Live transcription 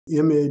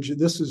Image,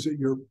 this is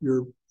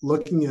you're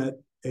looking at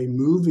a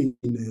movie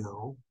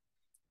now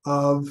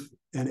of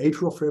an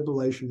atrial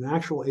fibrillation, an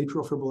actual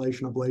atrial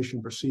fibrillation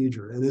ablation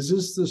procedure. And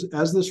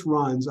as this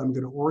runs, I'm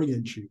going to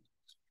orient you.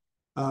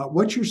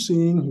 What you're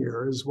seeing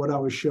here is what I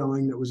was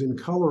showing that was in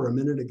color a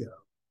minute ago.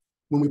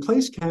 When we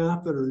place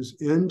catheters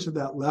into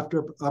that left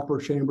upper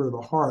chamber of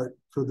the heart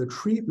for the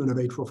treatment of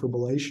atrial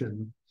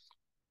fibrillation,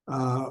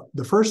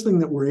 the first thing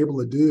that we're able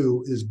to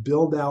do is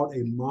build out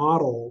a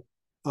model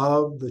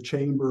of the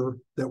chamber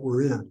that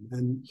we're in.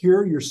 And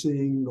here you're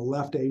seeing the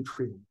left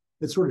atrium.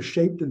 It's sort of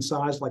shaped and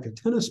sized like a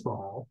tennis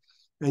ball.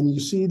 And you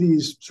see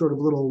these sort of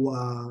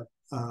little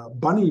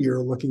bunny ear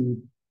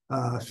looking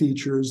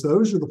features.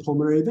 Those are the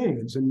pulmonary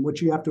veins. And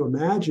what you have to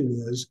imagine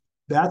is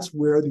that's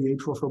where the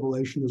atrial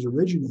fibrillation is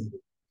originated.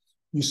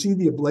 You see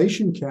the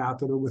ablation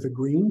catheter with a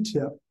green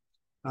tip.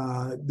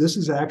 This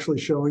is actually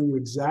showing you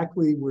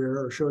exactly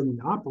where, or showing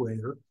the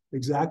operator,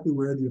 exactly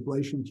where the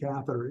ablation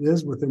catheter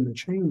is within the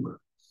chamber.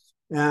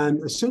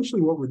 And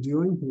essentially what we're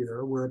doing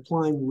here, we're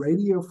applying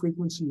radio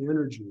frequency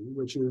energy,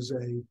 which is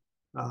a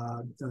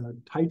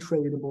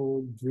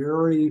titratable,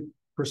 very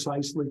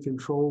precisely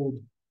controlled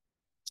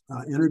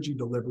energy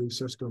delivery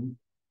system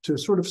to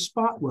sort of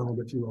spot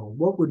weld, if you will.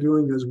 What we're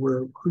doing is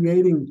we're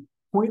creating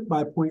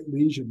point-by-point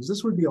lesions.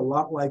 This would be a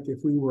lot like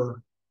if you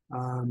were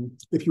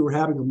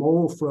having a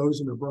mole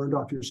frozen or burned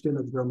off your skin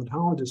at the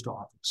dermatologist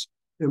office.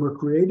 And we're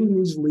creating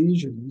these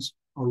lesions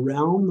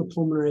around the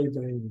pulmonary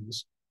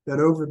veins that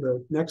over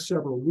the next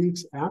several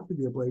weeks after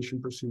the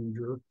ablation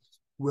procedure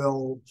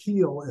will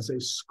heal as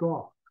a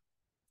scar.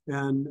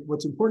 And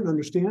what's important to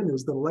understand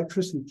is that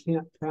electricity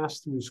can't pass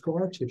through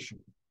scar tissue.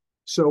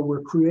 So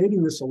we're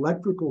creating this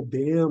electrical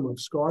dam of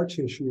scar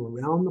tissue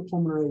around the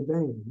pulmonary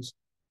veins,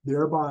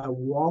 thereby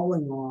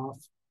walling off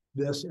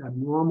this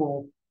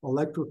abnormal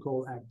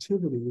electrical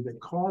activity that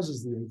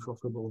causes the atrial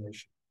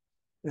fibrillation.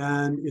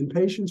 And in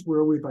patients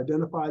where we've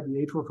identified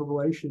the atrial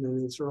fibrillation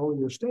in its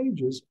earlier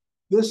stages,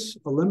 this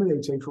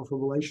eliminates atrial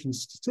fibrillation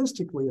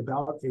statistically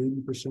about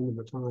 80% of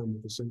the time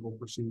with a single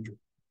procedure.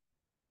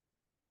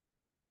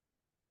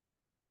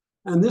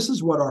 And this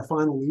is what our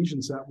final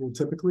lesion set will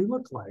typically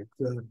look like.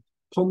 The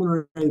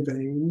pulmonary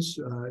veins,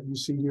 you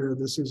see here,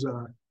 this is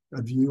a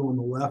view on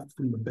the left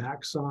from the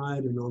back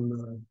side and on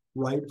the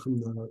right from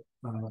the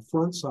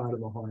front side of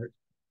the heart.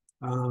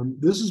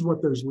 This is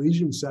what those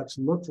lesion sets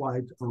look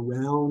like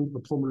around the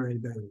pulmonary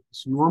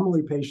veins.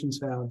 Normally patients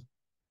have,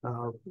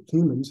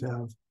 humans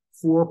have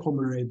 4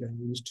 pulmonary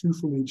veins, 2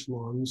 from each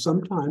lung.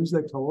 Sometimes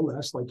they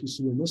coalesce, like you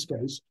see in this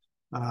case.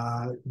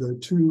 The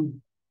 2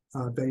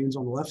 veins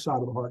on the left side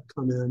of the heart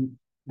come in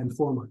and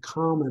form a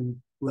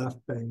common left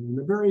vein.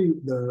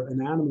 The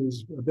anatomy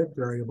is a bit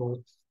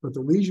variable, but the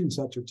lesion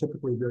sets are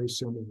typically very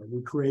similar.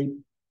 We create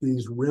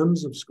these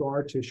rims of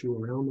scar tissue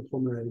around the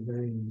pulmonary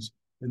veins,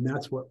 and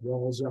that's what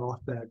walls off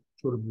that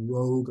sort of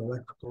rogue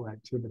electrical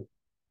activity.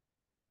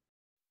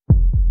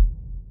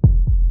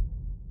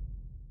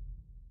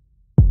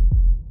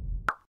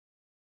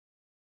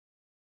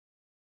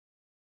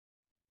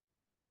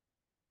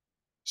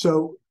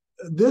 So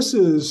this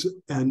is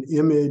an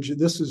image,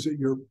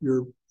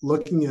 you're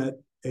looking at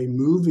a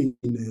movie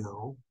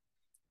now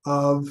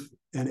of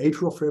an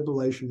atrial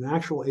fibrillation, an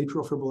actual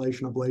atrial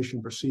fibrillation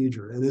ablation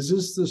procedure. And as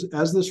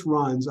this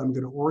runs, I'm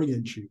going to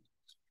orient you.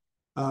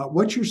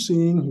 What you're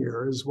seeing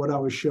here is what I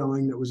was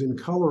showing that was in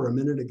color a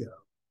minute ago.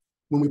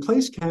 When we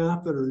place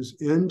catheters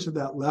into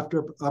that left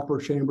upper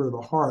chamber of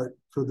the heart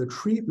for the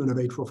treatment of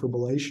atrial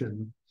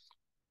fibrillation,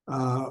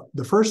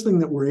 the first thing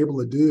that we're able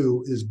to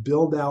do is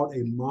build out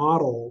a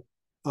model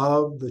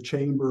of the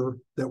chamber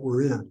that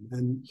we're in.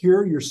 And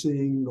here you're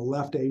seeing the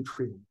left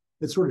atrium.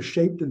 It's sort of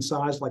shaped and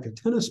sized like a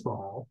tennis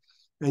ball.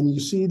 And you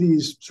see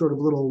these sort of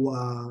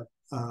little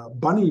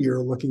bunny ear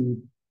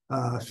looking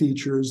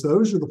features.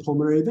 Those are the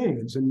pulmonary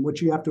veins. And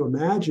what you have to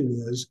imagine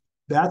is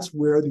that's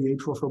where the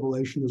atrial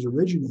fibrillation is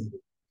originated.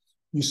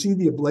 You see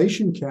the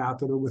ablation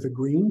catheter with a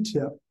green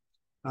tip.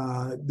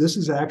 This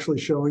is actually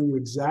showing you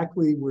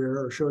exactly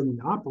where, or showing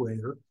the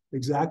operator,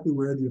 exactly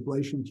where the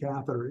ablation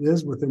catheter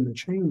is within the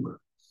chamber.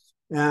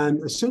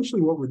 And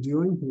essentially what we're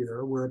doing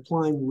here, we're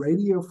applying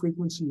radio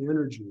frequency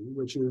energy,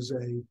 which is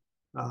a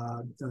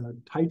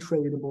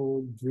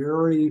titratable,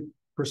 very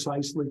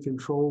precisely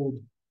controlled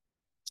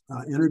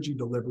energy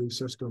delivery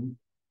system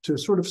to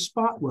sort of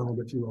spot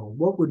weld, if you will.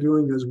 What we're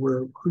doing is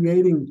we're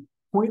creating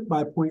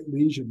point-by-point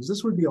lesions.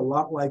 This would be a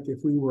lot like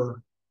if you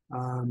were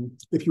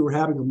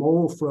having a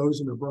mole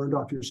frozen or burned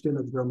off your skin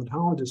at the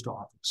dermatologist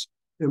office.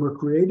 And we're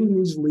creating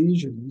these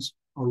lesions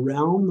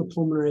around the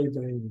pulmonary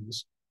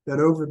veins that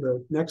over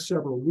the next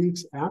several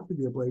weeks after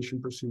the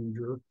ablation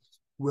procedure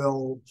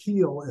will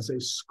heal as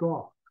a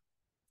scar.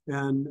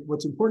 And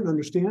what's important to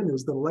understand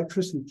is that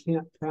electricity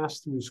can't pass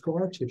through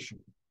scar tissue.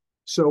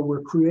 So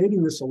we're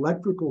creating this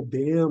electrical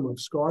dam of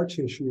scar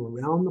tissue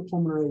around the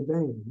pulmonary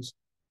veins,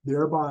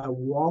 thereby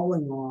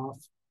walling off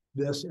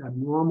this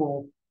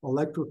abnormal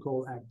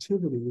electrical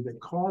activity that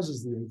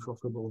causes the atrial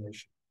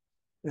fibrillation.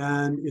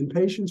 And in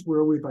patients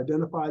where we've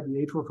identified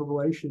the atrial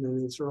fibrillation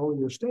in its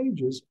earlier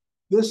stages,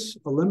 This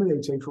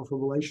eliminates atrial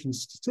fibrillation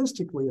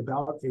statistically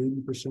about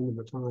 80% of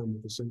the time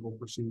with a single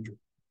procedure.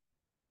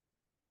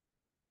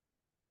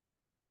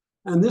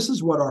 And this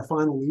is what our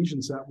final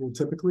lesion set will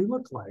typically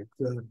look like.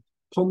 The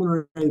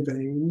pulmonary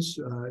veins,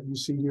 you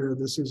see here,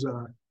 this is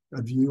a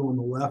view on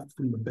the left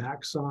from the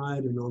back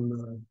side and on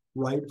the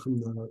right from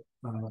the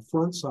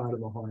front side of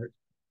the heart.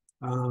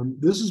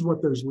 This is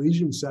what those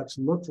lesion sets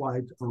look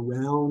like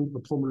around the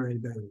pulmonary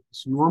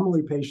veins.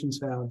 Normally patients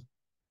have,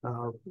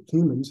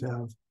 humans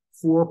have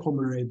 4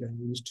 pulmonary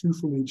veins, 2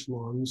 from each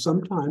lung.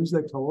 Sometimes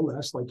they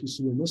coalesce, like you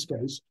see in this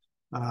case.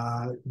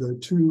 The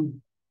 2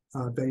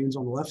 veins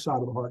on the left side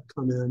of the heart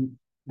come in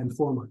and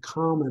form a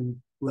common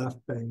left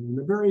vein.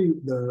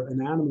 The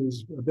anatomy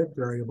is a bit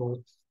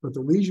variable, but the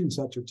lesion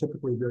sets are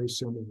typically very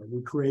similar.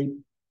 We create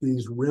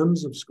these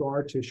rims of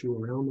scar tissue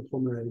around the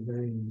pulmonary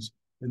veins,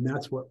 and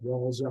that's what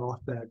walls off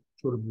that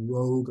sort of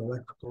rogue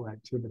electrical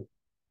activity.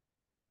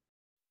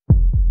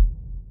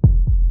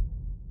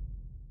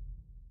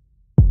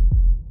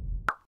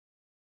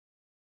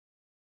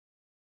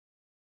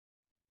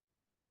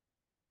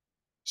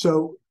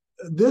 So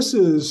this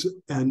is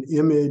an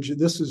image,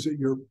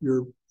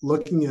 you're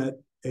looking at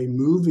a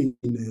movie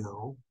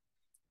now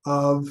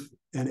of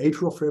an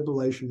atrial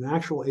fibrillation, an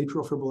actual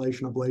atrial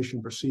fibrillation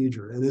ablation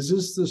procedure. And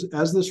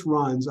as this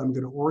runs, I'm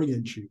going to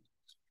orient you.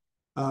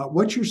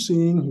 What you're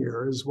seeing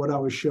here is what I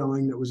was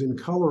showing that was in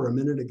color a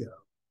minute ago.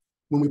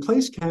 When we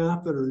place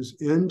catheters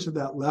into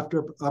that left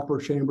upper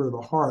chamber of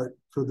the heart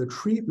for the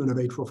treatment of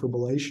atrial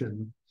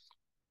fibrillation,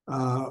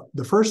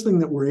 the first thing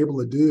that we're able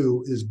to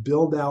do is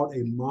build out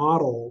a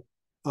model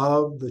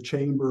of the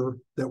chamber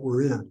that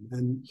we're in.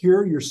 And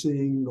here you're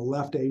seeing the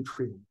left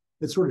atrium.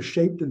 It's sort of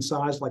shaped and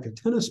sized like a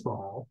tennis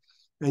ball.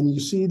 And you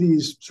see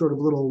these sort of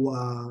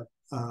little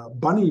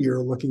bunny ear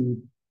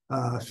looking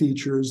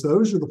features.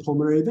 Those are the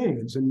pulmonary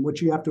veins. And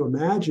what you have to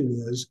imagine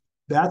is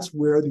that's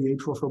where the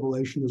atrial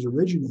fibrillation is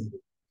originated.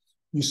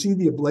 You see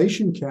the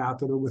ablation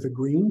catheter with a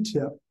green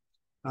tip.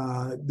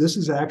 This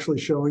is actually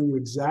showing you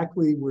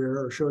exactly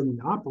where, or showing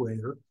the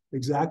operator,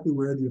 exactly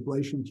where the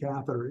ablation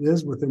catheter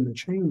is within the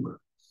chamber.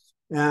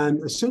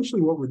 And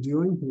essentially what we're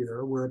doing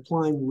here, we're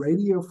applying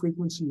radio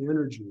frequency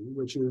energy,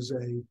 which is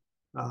a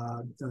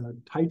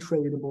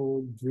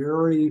titratable,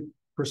 very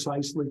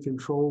precisely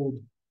controlled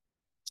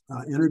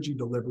energy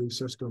delivery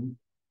system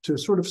to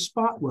sort of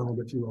spot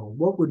weld, if you will.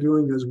 What we're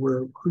doing is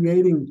we're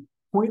creating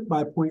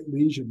point-by-point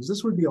lesions.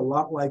 This would be a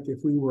lot like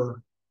if you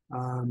were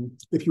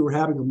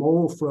having a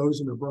mole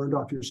frozen or burned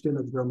off your skin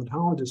at the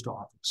dermatologist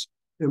office.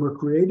 And we're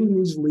creating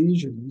these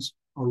lesions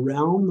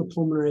around the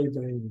pulmonary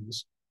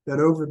veins that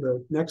over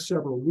the next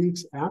several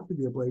weeks after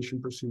the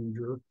ablation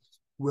procedure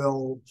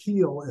will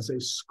heal as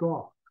a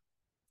scar.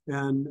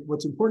 And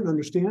what's important to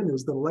understand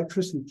is that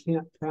electricity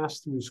can't pass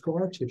through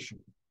scar tissue.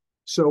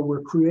 So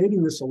we're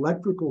creating this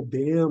electrical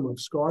dam of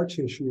scar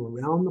tissue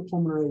around the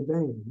pulmonary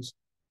veins,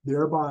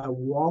 thereby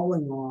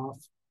walling off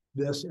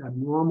this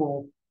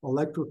abnormal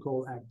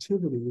electrical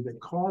activity that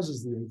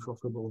causes the atrial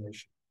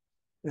fibrillation.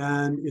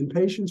 And in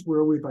patients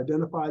where we've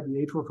identified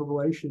the atrial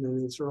fibrillation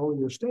in its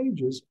earlier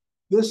stages,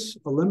 this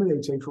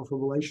eliminates atrial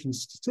fibrillation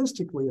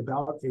statistically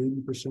about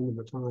 80% of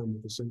the time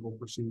with a single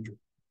procedure.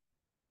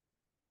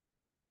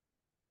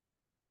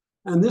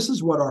 And this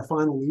is what our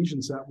final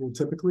lesion set will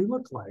typically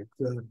look like.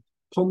 The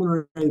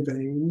pulmonary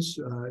veins,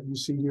 you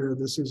see here,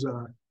 this is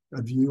a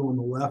view on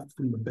the left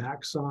from the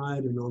back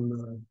side and on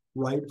the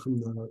right from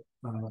the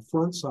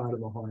front side of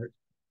the heart.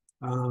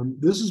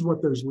 This is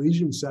what those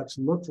lesion sets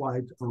look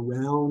like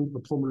around the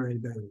pulmonary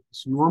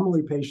veins.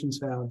 Normally patients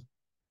have,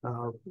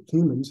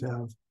 humans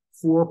have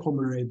 4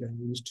 pulmonary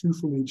veins, 2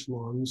 from each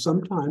lung.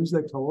 Sometimes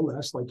they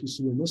coalesce, like you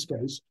see in this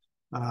case.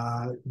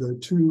 The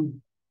 2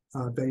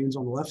 veins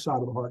on the left side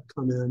of the heart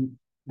come in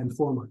and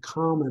form a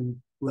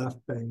common left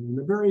vein.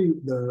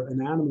 The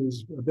anatomy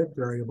is a bit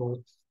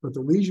variable, but the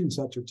lesion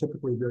sets are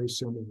typically very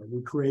similar.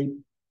 We create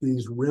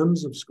these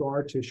rims of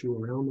scar tissue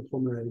around the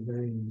pulmonary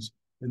veins,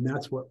 and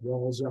that's what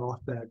walls off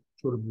that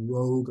sort of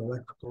rogue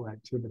electrical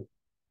activity.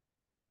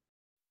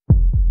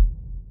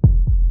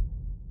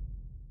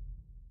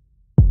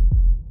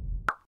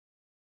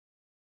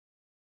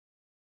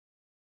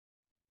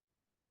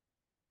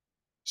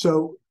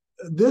 So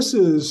this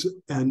is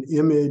an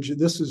image,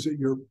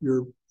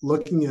 you're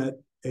looking at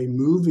a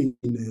movie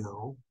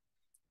now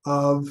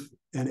of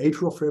an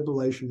atrial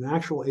fibrillation, an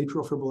actual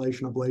atrial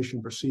fibrillation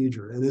ablation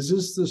procedure. And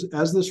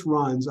as this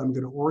runs, I'm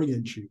going to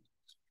orient you.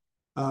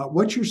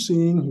 What you're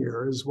seeing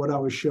here is what I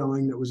was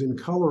showing that was in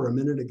color a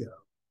minute ago.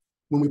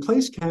 When we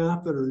place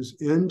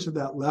catheters into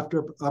that left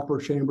upper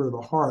chamber of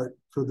the heart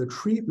for the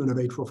treatment of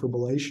atrial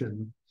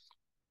fibrillation,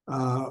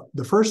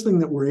 the first thing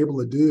that we're able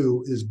to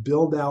do is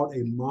build out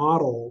a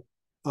model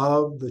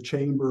of the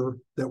chamber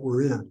that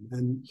we're in.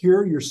 And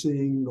here you're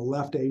seeing the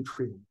left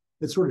atrium.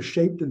 It's sort of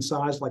shaped and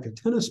sized like a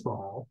tennis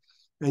ball.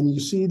 And you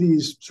see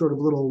these sort of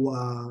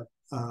little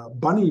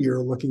bunny ear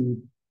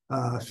looking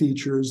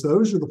features.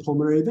 Those are the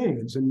pulmonary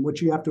veins. And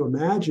what you have to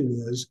imagine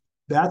is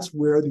that's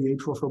where the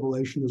atrial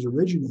fibrillation is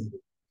originated.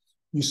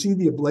 You see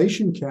the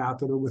ablation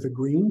catheter with a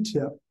green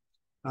tip.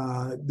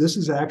 This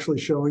is actually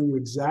showing you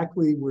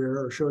exactly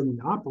where, or showing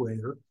the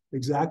operator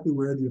exactly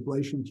where the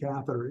ablation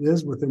catheter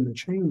is within the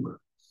chamber.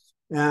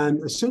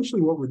 And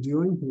essentially what we're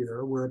doing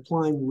here, we're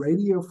applying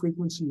radio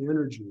frequency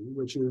energy,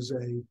 which is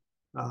a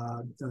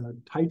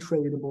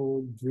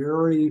titratable,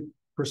 very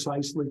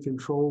precisely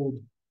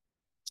controlled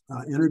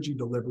energy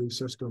delivery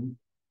system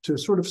to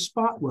sort of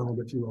spot weld,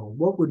 if you will.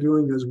 What we're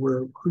doing is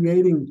we're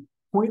creating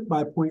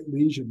point-by-point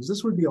lesions.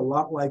 This would be a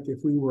lot like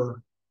if you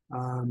were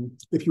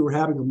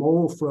having a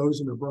mole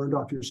frozen or burned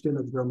off your skin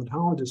at the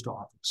dermatologist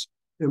office.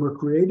 And we're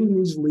creating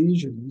these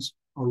lesions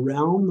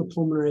around the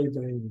pulmonary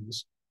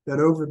veins that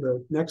over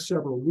the next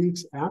several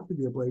weeks after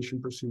the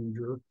ablation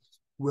procedure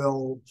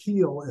will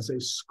heal as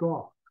a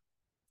scar.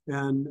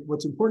 And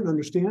what's important to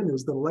understand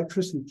is that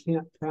electricity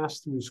can't pass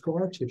through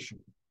scar tissue.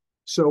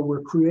 So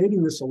we're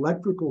creating this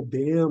electrical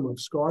dam of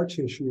scar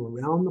tissue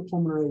around the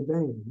pulmonary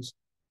veins,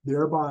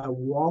 thereby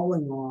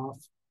walling off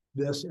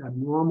this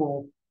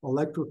abnormal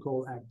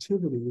electrical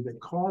activity that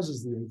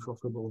causes the atrial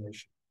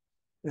fibrillation.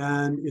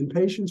 And in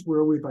patients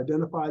where we've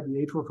identified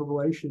the atrial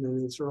fibrillation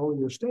in its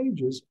earlier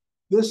stages,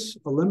 this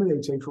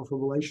eliminates atrial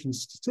fibrillation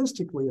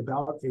statistically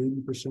about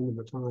 80% of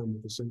the time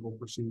with a single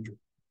procedure.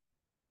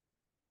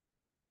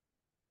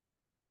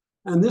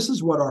 And this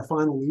is what our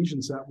final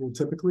lesion set will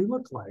typically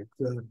look like.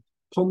 The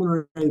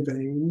pulmonary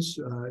veins,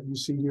 you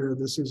see here,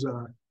 this is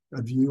a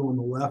view on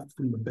the left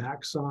from the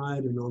back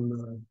side and on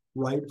the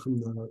right from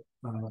the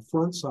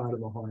front side of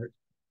the heart.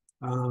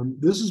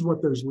 This is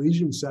what those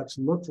lesion sets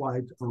look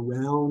like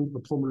around the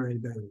pulmonary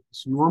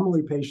veins.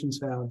 Normally patients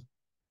have,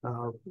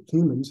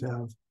 humans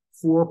have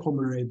 4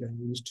 pulmonary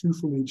veins, 2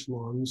 from each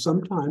lung.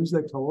 Sometimes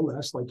they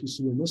coalesce, like you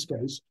see in this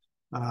case.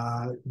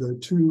 The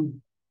 2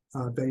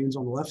 veins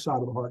on the left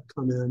side of the heart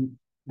come in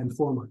and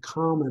form a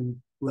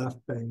common left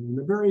vein.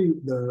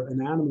 The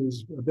anatomy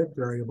is a bit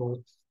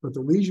variable, but the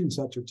lesion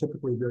sets are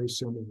typically very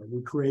similar.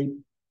 We create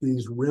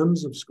these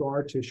rims of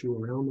scar tissue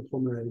around the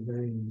pulmonary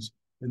veins,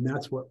 and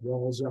that's what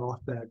walls off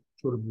that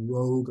sort of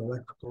rogue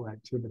electrical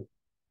activity.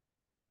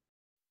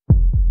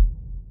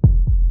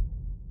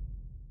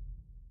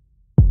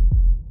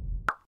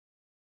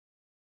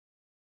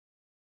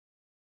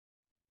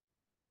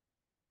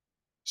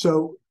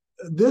 So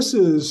this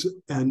is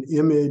an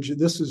image,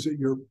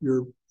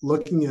 you're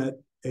looking at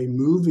a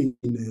movie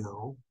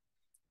now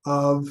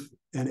of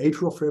an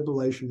atrial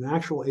fibrillation, an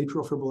actual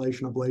atrial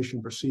fibrillation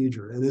ablation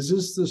procedure. And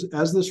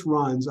as this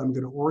runs, I'm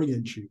going to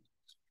orient you.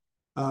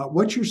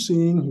 What you're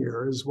seeing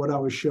here is what I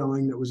was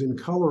showing that was in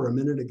color a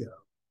minute ago.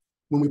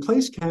 When we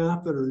place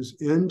catheters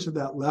into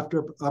that left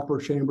upper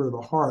chamber of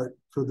the heart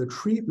for the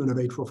treatment of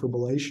atrial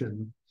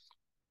fibrillation,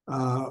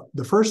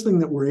 the first thing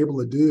that we're able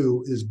to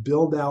do is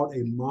build out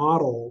a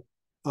model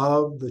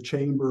of the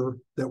chamber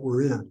that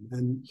we're in.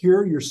 And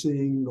here you're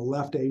seeing the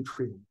left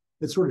atrium.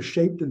 It's sort of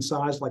shaped and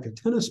sized like a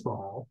tennis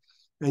ball.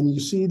 And you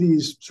see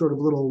these sort of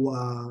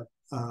little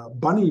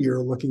bunny ear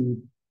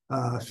looking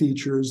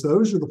features.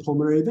 Those are the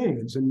pulmonary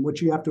veins. And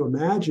what you have to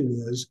imagine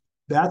is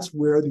that's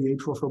where the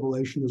atrial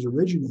fibrillation is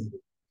originated.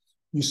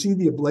 You see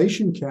the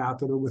ablation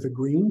catheter with a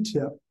green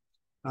tip.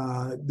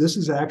 This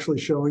is actually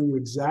showing you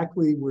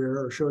exactly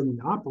where, or showing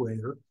the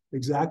operator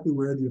exactly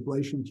where the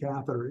ablation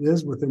catheter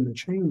is within the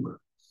chamber.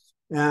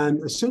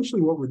 And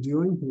essentially what we're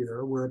doing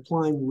here, we're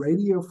applying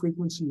radio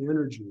frequency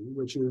energy,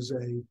 which is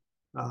a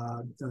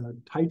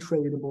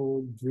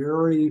titratable,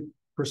 very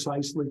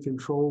precisely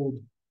controlled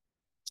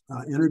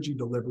energy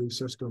delivery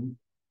system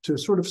to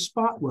sort of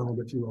spot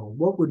weld, if you will.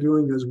 What we're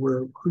doing is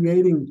we're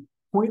creating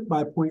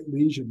point-by-point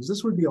lesions.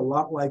 This would be a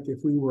lot like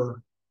if you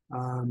were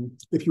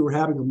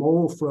having a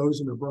mole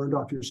frozen or burned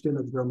off your skin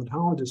at the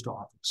dermatologist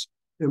office.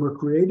 And we're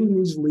creating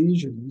these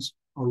lesions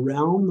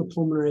around the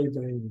pulmonary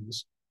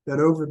veins that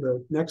over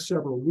the next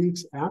several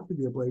weeks after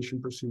the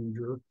ablation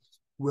procedure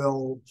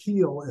will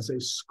heal as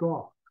a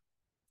scar.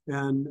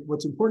 And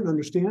what's important to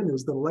understand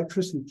is that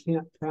electricity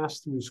can't pass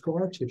through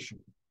scar tissue.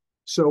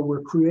 So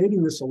we're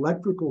creating this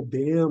electrical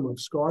dam of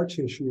scar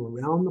tissue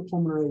around the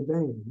pulmonary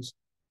veins,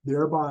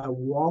 thereby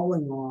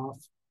walling off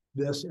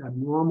this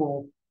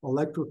abnormal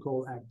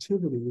electrical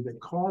activity that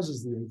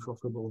causes the atrial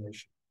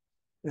fibrillation.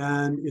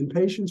 And in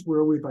patients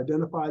where we've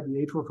identified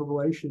the atrial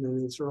fibrillation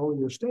in its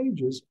earlier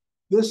stages,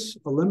 this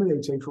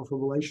eliminates atrial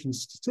fibrillation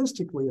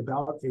statistically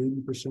about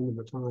 80% of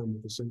the time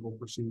with a single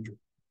procedure.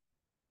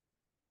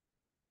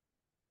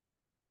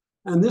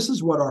 And this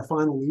is what our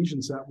final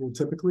lesion set will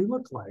typically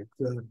look like.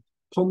 The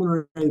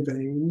pulmonary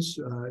veins,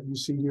 you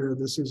see here,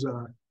 this is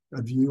a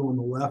view on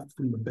the left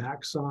from the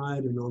back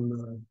side and on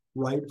the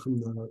right from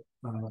the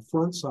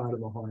front side of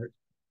the heart.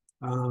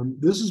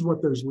 This is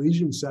what those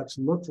lesion sets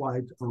look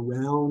like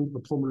around the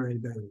pulmonary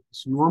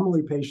veins.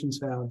 Normally patients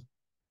have,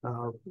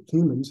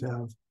 humans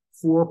have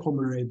 4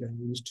 pulmonary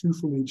veins, 2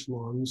 from each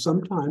lung.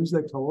 Sometimes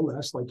they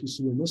coalesce, like you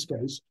see in this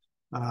case.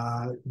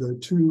 The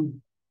 2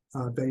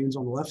 veins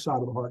on the left side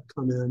of the heart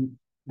come in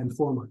and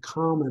form a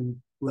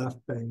common left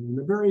vein.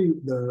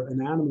 The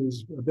anatomy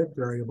is a bit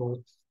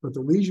variable, but the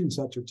lesion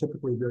sets are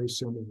typically very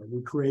similar.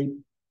 We create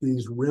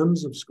these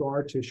rims of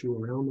scar tissue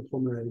around the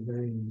pulmonary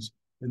veins,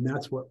 And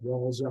that's what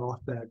walls off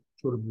that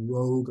sort of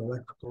rogue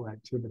electrical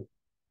activity.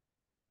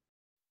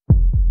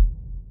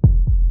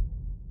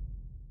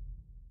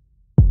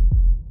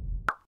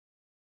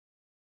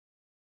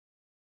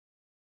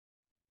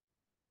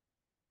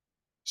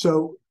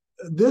 So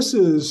this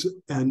is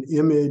an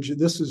image,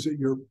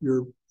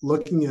 you're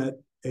looking at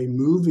a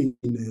movie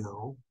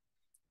now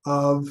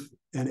of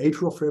an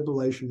atrial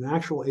fibrillation, an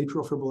actual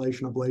atrial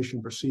fibrillation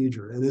ablation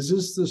procedure. And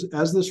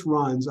as this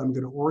runs, I'm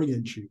going to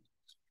orient you.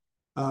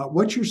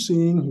 What you're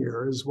seeing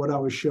here is what I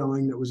was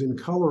showing that was in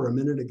color a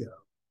minute ago.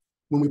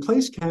 When we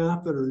place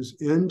catheters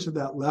into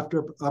that left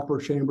upper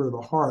chamber of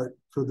the heart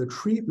for the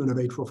treatment of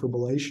atrial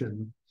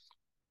fibrillation,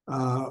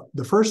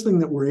 the first thing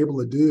that we're able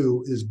to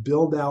do is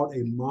build out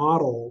a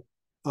model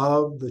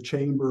of the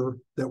chamber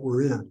that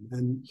we're in.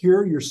 And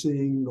here you're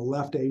seeing the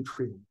left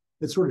atrium.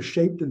 It's sort of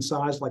shaped and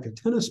sized like a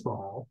tennis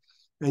ball.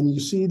 And you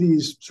see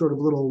these sort of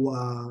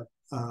little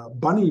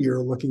bunny ear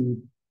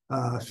looking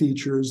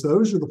features.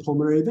 Those are the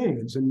pulmonary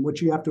veins. And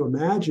what you have to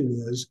imagine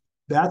is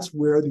that's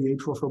where the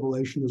atrial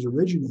fibrillation is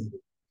originated.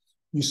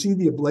 You see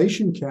the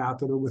ablation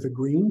catheter with a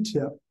green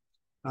tip.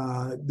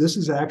 This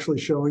is actually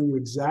showing you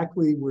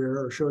exactly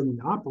where, or showing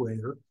the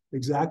operator,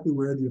 exactly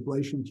where the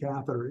ablation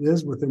catheter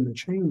is within the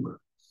chamber.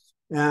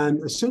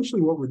 And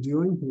essentially what we're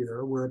doing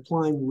here, we're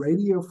applying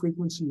radio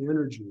frequency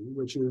energy,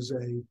 which is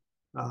a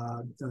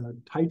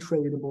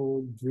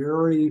titratable,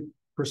 very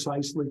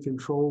precisely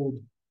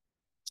controlled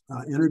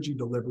energy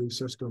delivery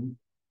system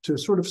to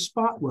sort of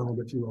spot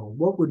weld, if you will.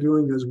 What we're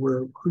doing is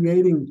we're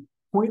creating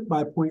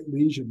point-by-point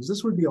lesions.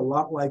 This would be a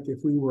lot like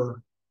if you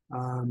were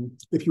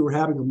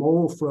having a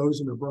mole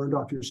frozen or burned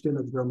off your skin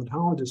at the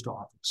dermatologist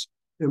office.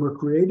 And we're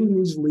creating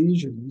these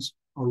lesions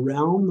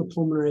around the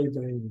pulmonary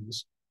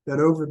veins that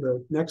over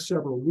the next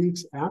several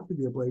weeks after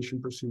the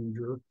ablation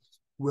procedure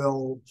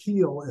will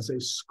heal as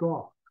a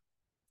scar.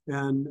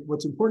 And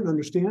what's important to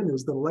understand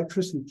is that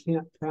electricity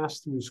can't pass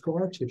through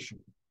scar tissue.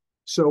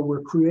 So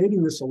we're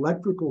creating this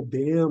electrical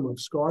dam of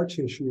scar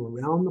tissue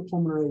around the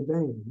pulmonary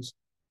veins,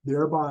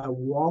 thereby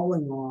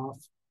walling off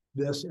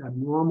this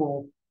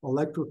abnormal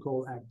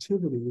electrical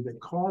activity that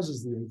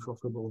causes the atrial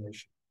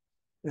fibrillation.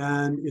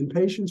 And in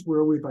patients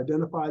where we've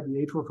identified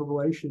the atrial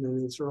fibrillation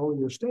in its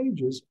earlier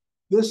stages,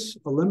 this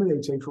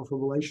eliminates atrial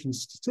fibrillation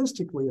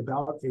statistically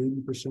about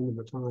 80% of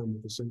the time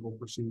with a single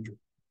procedure.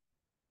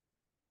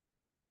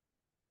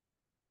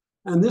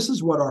 And this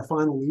is what our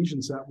final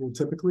lesion set will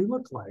typically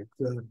look like.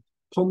 The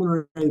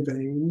pulmonary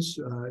veins,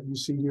 you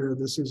see here,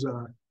 this is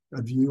a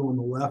view on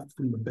the left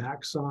from the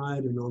back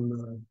side and on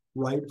the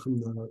right from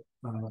the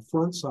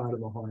front side of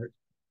the heart.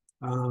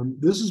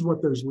 This is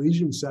what those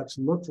lesion sets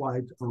look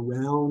like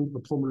around the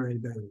pulmonary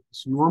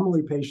veins.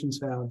 Normally patients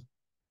have,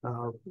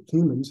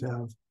 humans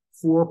have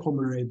 4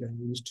 pulmonary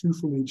veins, 2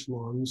 from each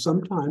lung.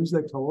 Sometimes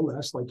they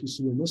coalesce, like you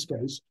see in this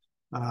case.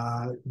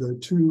 The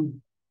 2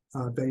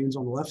 veins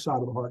on the left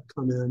side of the heart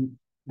come in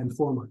and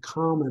form a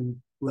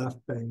common left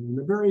vein.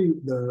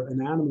 The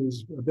anatomy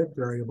is a bit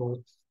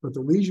variable, but the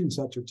lesion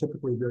sets are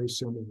typically very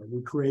similar.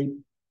 We create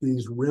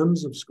these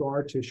rims of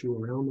scar tissue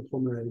around the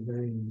pulmonary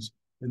veins,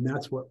 and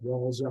that's what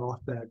walls off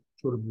that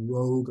sort of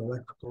rogue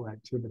electrical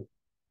activity.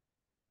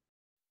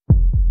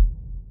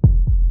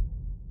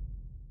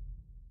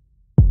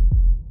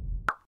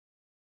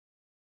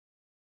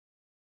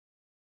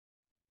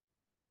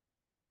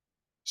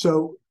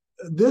 So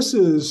this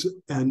is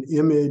an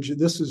image,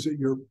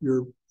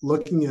 you're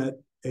looking at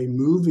a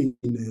movie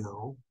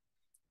now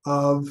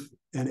of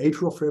an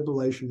atrial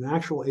fibrillation, an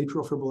actual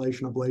atrial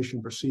fibrillation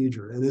ablation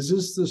procedure. And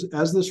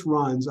as this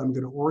runs, I'm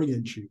going to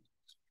orient you.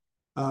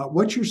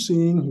 What you're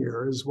seeing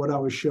here is what I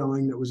was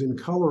showing that was in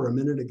color a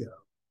minute ago.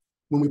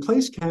 When we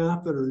place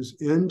catheters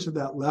into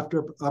that left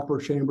upper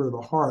chamber of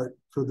the heart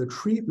for the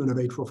treatment of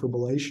atrial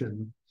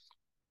fibrillation,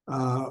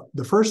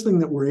 the first thing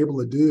that we're able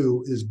to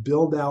do is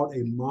build out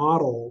a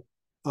model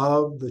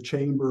of the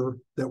chamber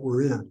that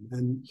we're in.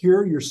 And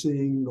here you're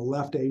seeing the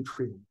left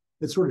atrium.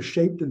 It's sort of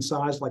shaped and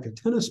sized like a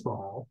tennis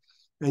ball.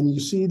 And you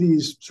see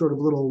these sort of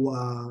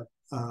little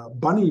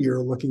bunny ear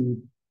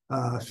looking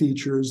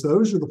features.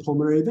 Those are the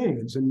pulmonary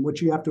veins. And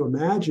what you have to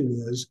imagine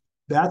is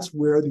that's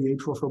where the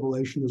atrial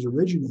fibrillation is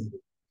originated.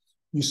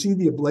 You see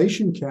the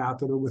ablation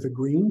catheter with a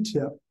green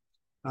tip.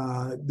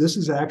 This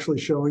is actually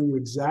showing you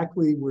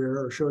exactly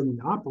where, or showing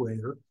the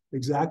operator,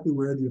 exactly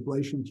where the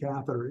ablation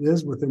catheter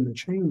is within the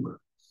chamber.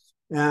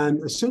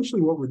 And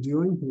essentially what we're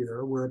doing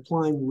here, we're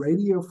applying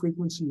radio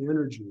frequency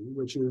energy,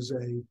 which is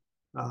a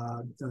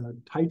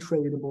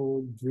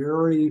titratable,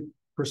 very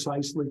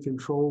precisely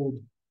controlled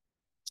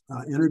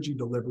energy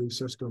delivery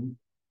system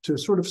to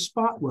sort of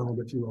spot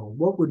weld, if you will.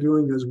 What we're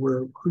doing is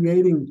we're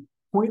creating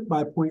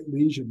point-by-point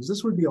lesions.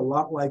 This would be a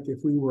lot like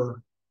if you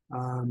were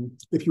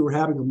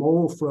having a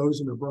mole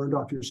frozen or burned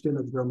off your skin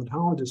at the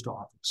dermatologist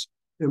office.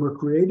 And we're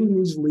creating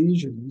these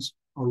lesions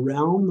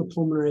around the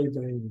pulmonary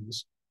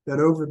veins that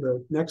over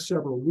the next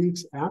several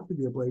weeks after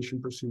the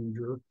ablation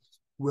procedure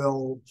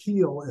will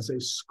heal as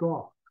a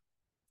scar.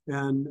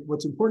 And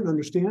what's important to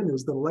understand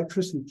is that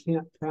electricity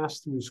can't pass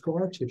through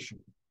scar tissue.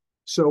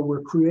 So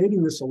we're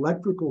creating this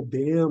electrical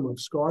dam of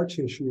scar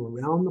tissue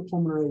around the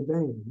pulmonary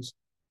veins,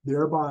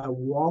 thereby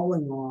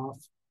walling off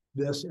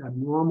this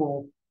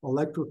abnormal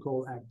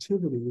electrical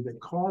activity that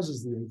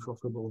causes the atrial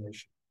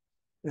fibrillation.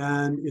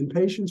 And in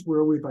patients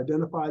where we've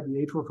identified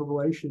the atrial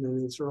fibrillation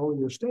in its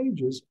earlier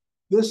stages,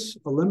 this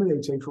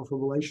eliminates atrial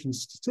fibrillation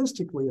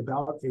statistically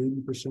about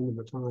 80% of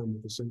the time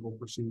with a single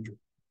procedure.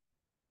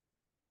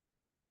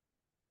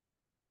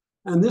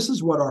 And this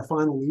is what our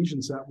final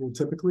lesion set will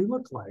typically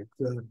look like.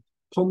 The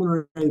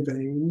pulmonary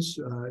veins,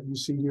 you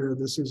see here,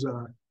 this is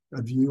a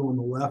view on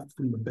the left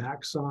from the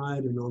back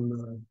side and on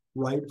the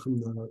right from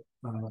the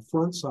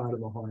front side of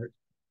the heart.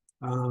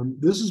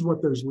 This is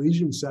what those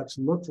lesion sets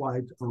look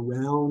like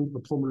around the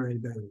pulmonary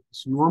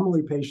veins.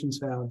 Normally patients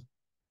have,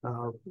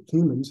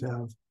 humans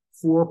have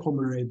 4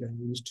 pulmonary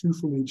veins, 2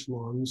 from each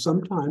lung.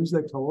 Sometimes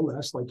they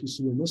coalesce, like you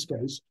see in this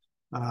case.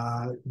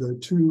 The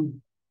 2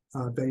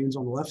 veins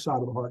on the left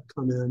side of the heart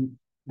come in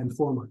and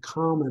form a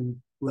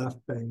common left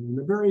vein.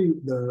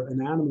 The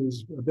anatomy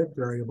is a bit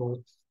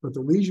variable, but the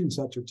lesion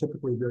sets are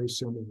typically very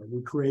similar.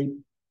 We create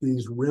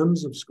these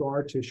rims of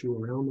scar tissue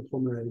around the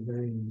pulmonary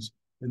veins,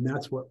 and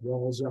that's what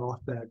walls off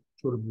that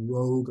sort of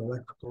rogue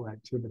electrical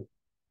activity.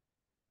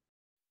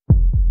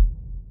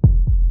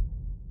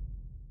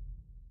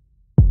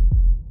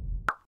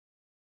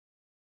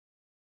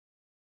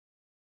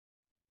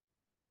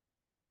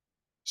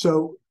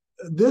 So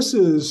this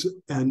is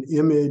an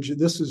image,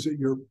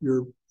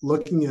 you're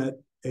looking at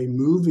a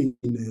movie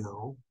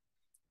now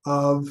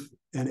of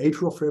an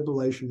atrial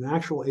fibrillation, an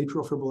actual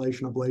atrial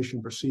fibrillation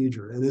ablation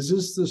procedure. And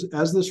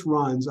as this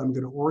runs, I'm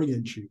going to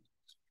orient you.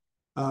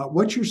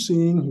 What you're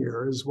seeing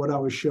here is what I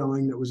was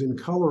showing that was in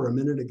color a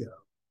minute ago.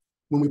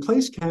 When we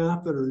place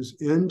catheters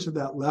into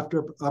that left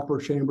upper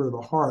chamber of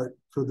the heart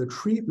for the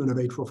treatment of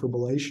atrial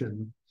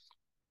fibrillation,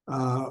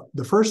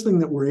 the first thing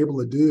that we're able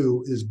to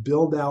do is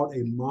build out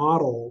a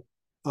model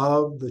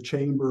of the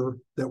chamber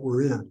that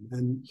we're in.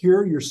 And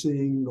here you're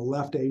seeing the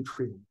left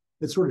atrium.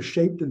 It's sort of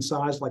shaped and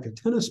sized like a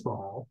tennis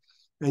ball.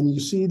 And you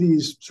see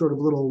these sort of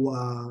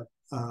little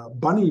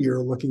bunny ear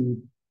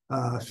looking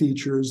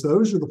features.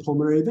 Those are the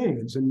pulmonary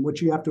veins. And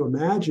what you have to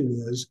imagine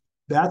is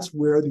that's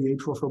where the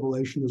atrial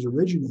fibrillation is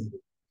originated.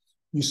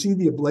 You see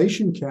the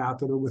ablation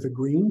catheter with a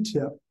green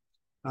tip.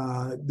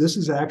 This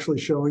is actually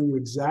showing you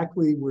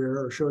exactly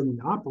where, or showing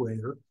the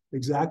operator,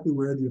 exactly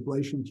where the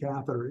ablation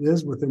catheter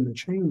is within the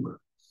chamber.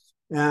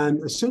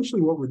 And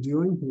essentially what we're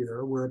doing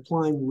here, we're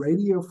applying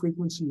radio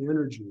frequency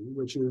energy,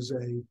 which is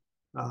a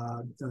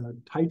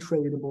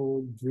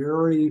titratable,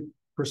 very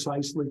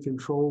precisely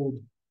controlled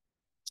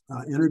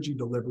energy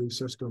delivery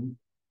system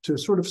to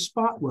sort of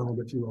spot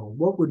weld, if you will.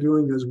 What we're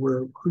doing is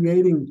we're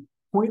creating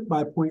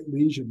point-by-point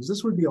lesions.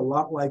 This would be a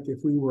lot like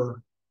if you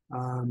were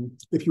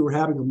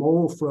having a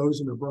mole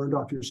frozen or burned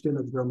off your skin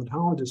at the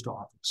dermatologist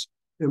office.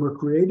 And we're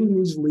creating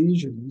these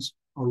lesions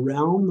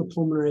around the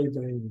pulmonary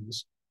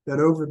veins that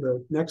over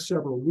the next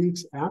several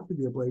weeks after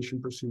the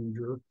ablation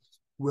procedure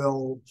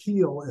will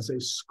heal as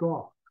a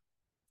scar.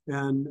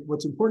 And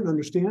what's important to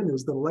understand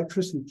is that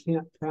electricity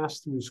can't pass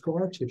through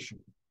scar tissue.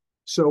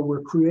 So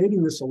we're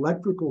creating this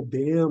electrical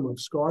dam of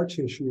scar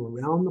tissue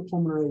around the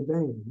pulmonary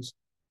veins,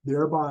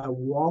 thereby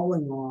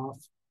walling off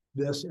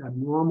this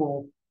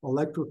abnormal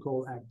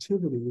electrical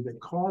activity that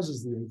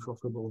causes the atrial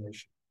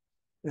fibrillation.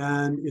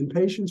 And in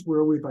patients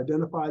where we've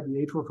identified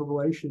the atrial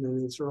fibrillation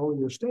in its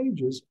earlier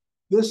stages,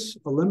 this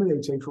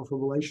eliminates atrial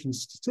fibrillation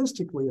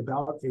statistically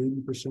about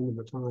 80% of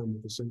the time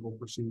with a single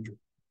procedure.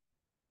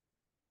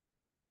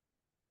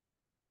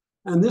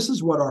 And this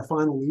is what our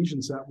final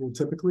lesion set will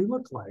typically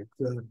look like.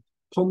 The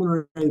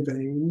pulmonary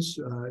veins,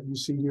 you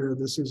see here,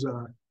 this is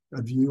a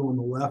view on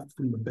the left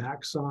from the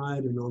back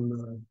side and on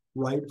the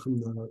right from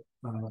the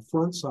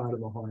front side of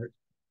the heart.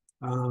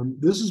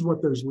 This is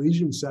what those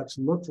lesion sets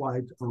look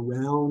like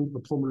around the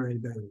pulmonary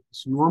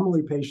veins.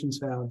 Normally patients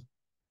have,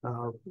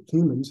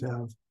 humans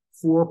have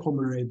 4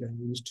 pulmonary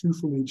veins, 2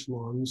 from each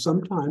lung.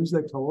 Sometimes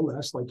they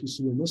coalesce, like you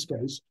see in this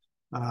case.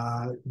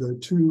 The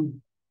 2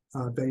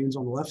 veins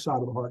on the left side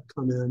of the heart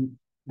come in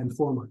and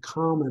form a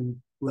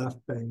common left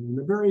vein.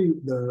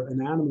 The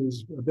anatomy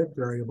is a bit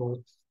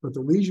variable, but the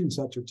lesion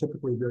sets are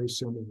typically very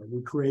similar.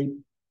 We create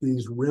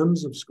these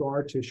rims of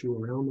scar tissue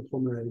around the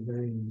pulmonary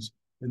veins,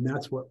 and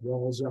that's what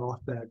walls off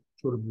that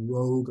sort of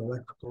rogue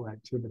electrical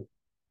activity.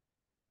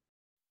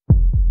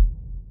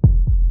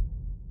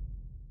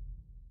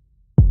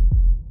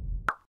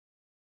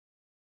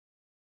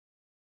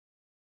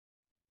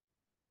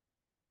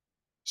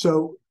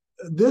 So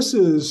this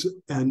is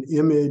an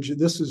image,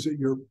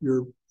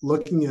 you're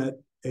looking at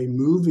a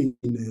movie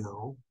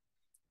now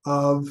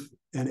of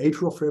an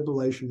atrial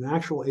fibrillation, an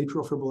actual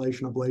atrial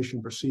fibrillation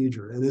ablation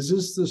procedure. And as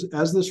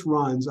this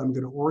runs, I'm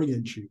going to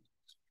orient you.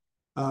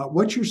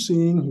 What you're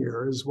seeing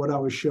here is what I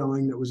was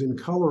showing that was in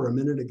color a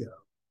minute ago.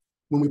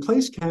 When we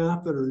place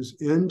catheters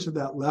into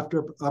that left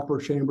upper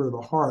chamber of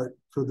the heart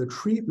for the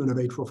treatment of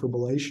atrial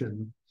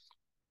fibrillation,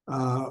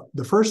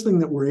 the first thing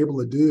that we're able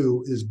to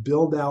do is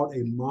build out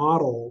a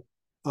model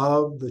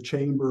of the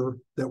chamber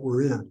that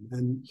we're in.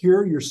 And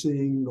here you're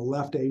seeing the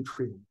left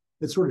atrium.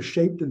 It's sort of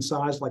shaped and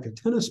sized like a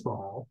tennis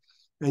ball.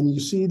 And you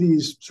see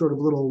these sort of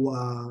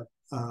little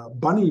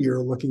bunny ear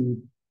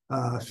looking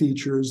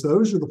features.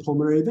 Those are the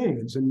pulmonary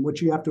veins. And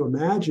what you have to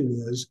imagine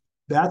is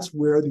that's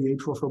where the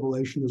atrial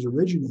fibrillation is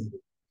originated.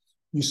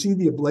 You see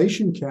the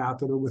ablation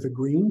catheter with a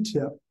green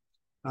tip.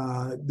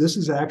 This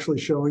is actually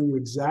showing you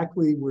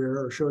exactly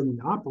where, or showing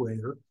the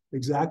operator,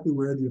 exactly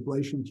where the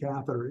ablation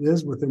catheter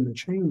is within the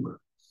chamber.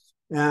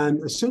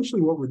 And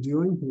essentially what we're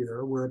doing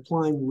here, we're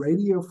applying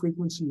radio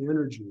frequency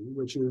energy,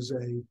 which is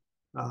a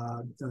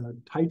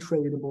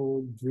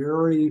titratable,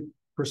 very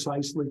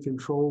precisely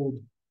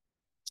controlled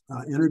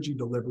energy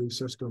delivery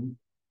system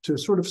to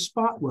sort of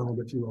spot weld,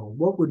 if you will.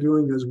 What we're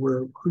doing is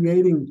we're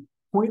creating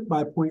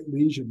point-by-point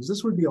lesions.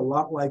 This would be a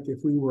lot like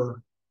if you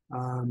were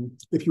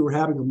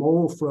having a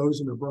mole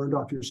frozen or burned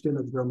off your skin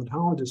at the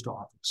dermatologist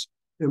office.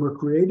 And we're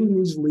creating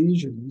these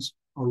lesions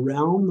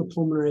around the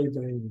pulmonary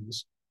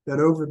veins that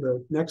over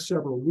the next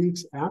several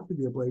weeks after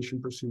the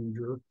ablation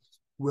procedure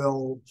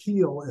will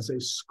heal as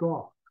a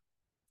scar.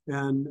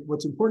 And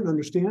what's important to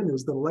understand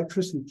is that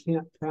electricity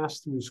can't pass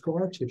through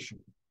scar tissue.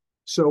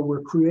 So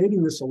we're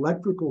creating this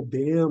electrical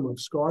dam of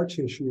scar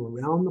tissue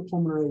around the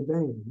pulmonary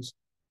veins,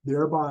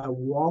 thereby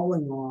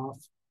walling off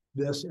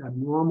this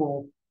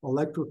abnormal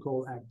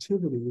electrical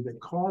activity that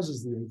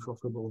causes the atrial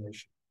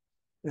fibrillation.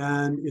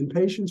 And in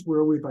patients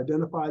where we've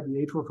identified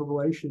the atrial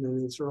fibrillation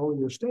in its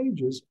earlier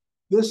stages,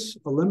 this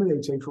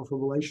eliminates atrial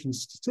fibrillation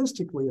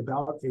statistically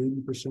about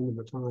 80% of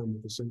the time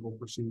with a single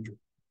procedure.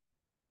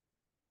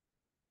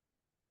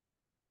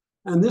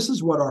 And this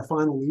is what our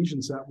final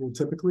lesion set will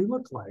typically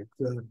look like.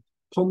 The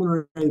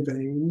pulmonary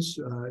veins,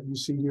 you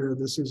see here,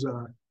 this is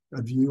a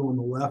view on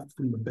the left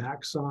from the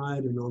back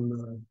side and on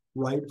the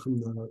right from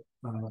the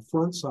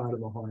front side of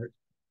the heart.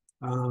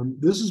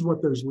 This is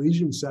what those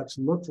lesion sets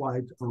look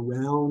like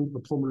around the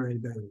pulmonary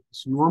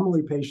veins.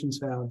 Normally patients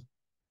have,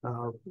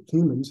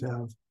 humans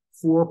have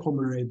 4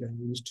 pulmonary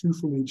veins, 2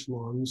 from each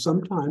lung.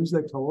 Sometimes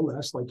they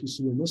coalesce, like you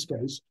see in this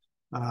case.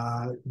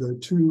 The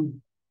 2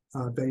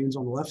 veins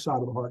on the left side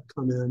of the heart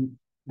come in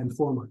and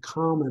form a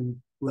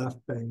common left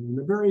vein.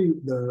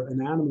 The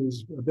anatomy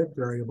is a bit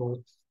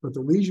variable, but the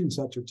lesion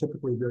sets are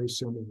typically very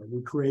similar.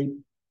 We create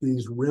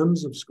these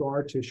rims of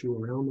scar tissue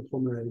around the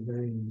pulmonary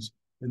veins,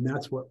 and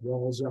that's what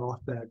walls off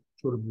that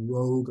sort of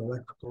rogue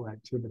electrical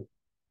activity.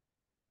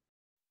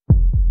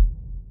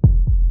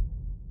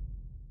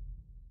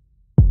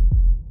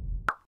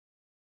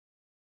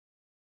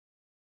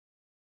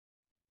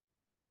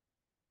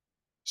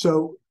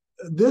 So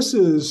this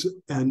is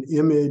an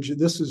image,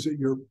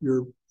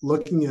 you're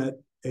looking at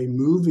a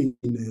movie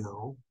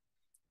now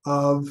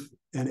of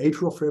an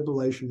atrial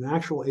fibrillation, an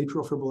actual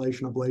atrial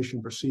fibrillation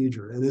ablation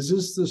procedure. And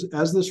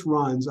as this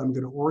runs, I'm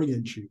going to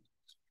orient you.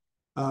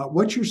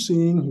 What you're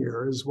seeing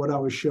here is what I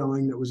was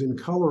showing that was in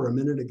color a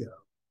minute ago.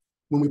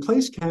 When we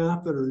place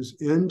catheters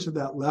into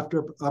that left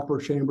upper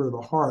chamber of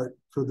the heart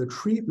for the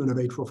treatment of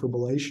atrial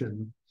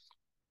fibrillation,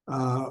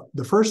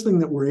 the first thing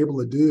that we're able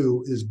to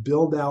do is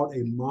build out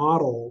a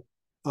model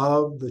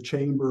of the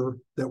chamber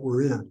that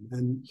we're in.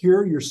 And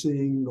here you're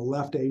seeing the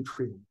left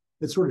atrium.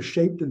 It's sort of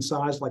shaped and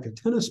sized like a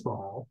tennis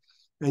ball.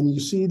 And you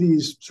see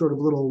these sort of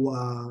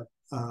little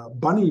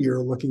bunny ear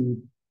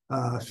looking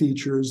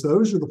features.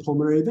 Those are the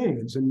pulmonary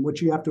veins. And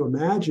what you have to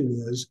imagine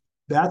is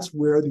that's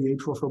where the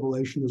atrial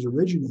fibrillation is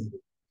originated.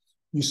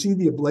 You see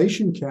the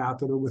ablation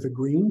catheter with a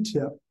green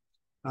tip.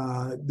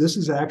 This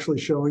is actually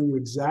showing you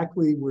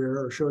exactly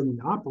where, or showing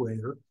the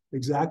operator,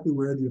 exactly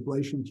where the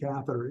ablation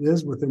catheter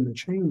is within the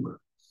chamber.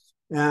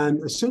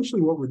 And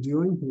essentially what we're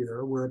doing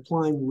here, we're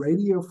applying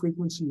radio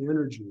frequency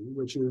energy,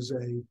 which is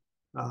a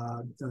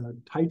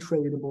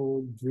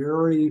titratable,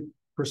 very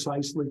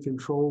precisely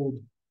controlled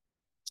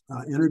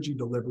energy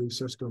delivery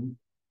system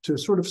to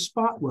sort of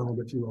spot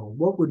weld, if you will.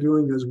 What we're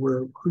doing is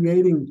we're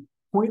creating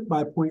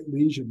point-by-point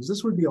lesions.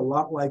 This would be a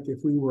lot like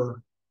if you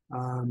were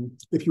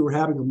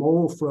having a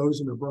mole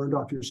frozen or burned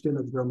off your skin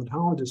at the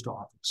dermatologist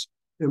office.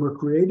 And we're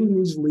creating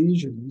these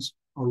lesions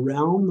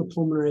around the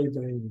pulmonary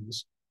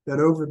veins that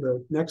over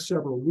the next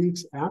several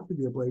weeks after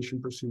the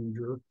ablation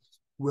procedure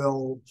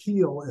will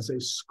heal as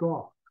a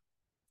scar.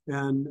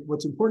 And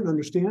what's important to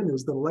understand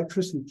is that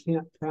electricity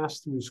can't pass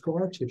through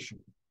scar tissue.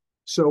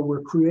 So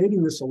we're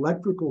creating this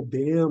electrical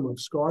dam of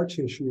scar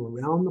tissue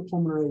around the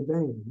pulmonary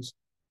veins,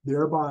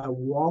 thereby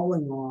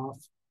walling off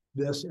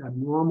this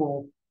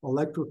abnormal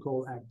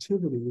electrical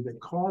activity that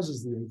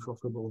causes the atrial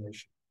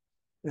fibrillation.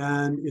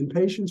 And in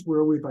patients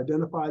where we've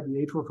identified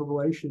the atrial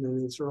fibrillation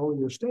in its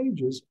earlier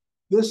stages,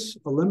 this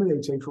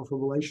eliminates atrial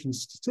fibrillation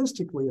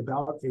statistically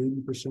about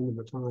 80% of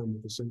the time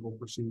with a single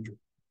procedure.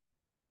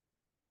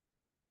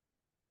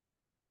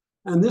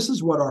 And this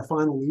is what our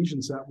final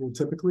lesion set will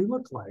typically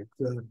look like.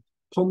 The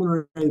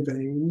pulmonary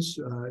veins,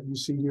 you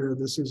see here,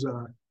 this is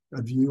a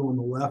view on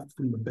the left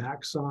from the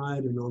back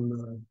side and on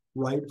the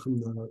right from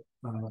the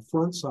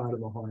front side of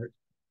the heart.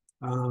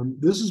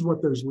 This is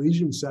what those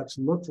lesion sets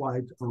look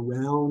like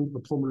around the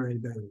pulmonary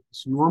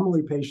veins.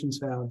 Normally patients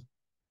have,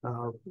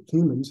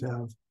 humans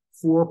have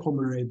 4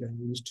 pulmonary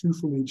veins, 2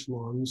 from each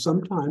lung.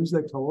 Sometimes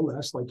they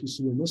coalesce, like you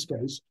see in this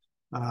case.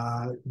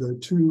 The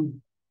two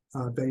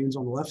veins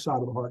on the left side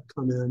of the heart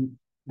come in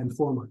and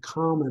form a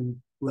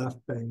common left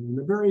vein.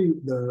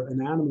 The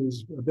anatomy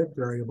is a bit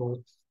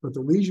variable, but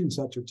the lesion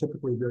sets are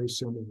typically very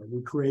similar.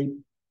 We create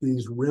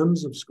these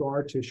rims of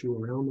scar tissue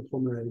around the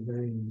pulmonary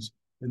veins,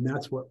 and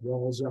that's what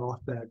walls off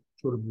that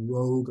sort of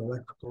rogue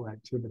electrical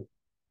activity.